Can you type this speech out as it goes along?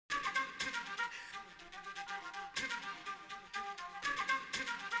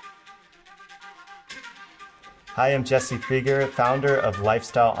I am Jesse Krieger, founder of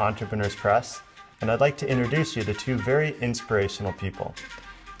Lifestyle Entrepreneurs Press, and I'd like to introduce you to two very inspirational people.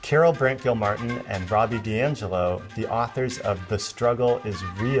 Karol Brandt-Gilmartin and Robby D'Angelo, the authors of The Struggle is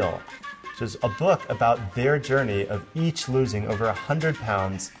Real, which is a book about their journey of each losing over 100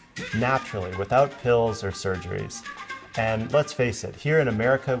 pounds naturally, without pills or surgeries. And let's face it, here in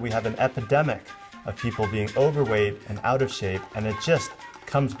America we have an epidemic of people being overweight and out of shape, and it just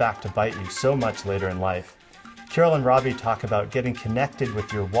comes back to bite you so much later in life. Karol and Robby talk about getting connected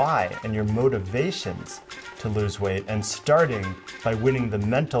with your why and your motivations to lose weight, and starting by winning the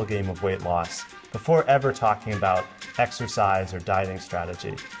mental game of weight loss before ever talking about exercise or dieting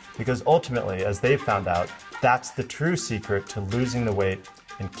strategy. Because ultimately, as they've found out, that's the true secret to losing the weight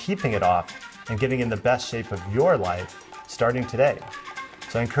and keeping it off and getting in the best shape of your life starting today.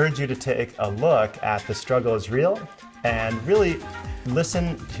 So I encourage you to take a look at The Struggle is Real and really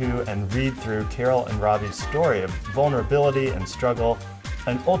listen to and read through Karol and Robby's story of vulnerability and struggle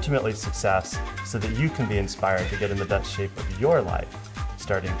and ultimately success, so that you can be inspired to get in the best shape of your life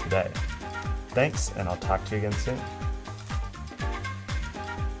starting today. Thanks, and I'll talk to you again soon.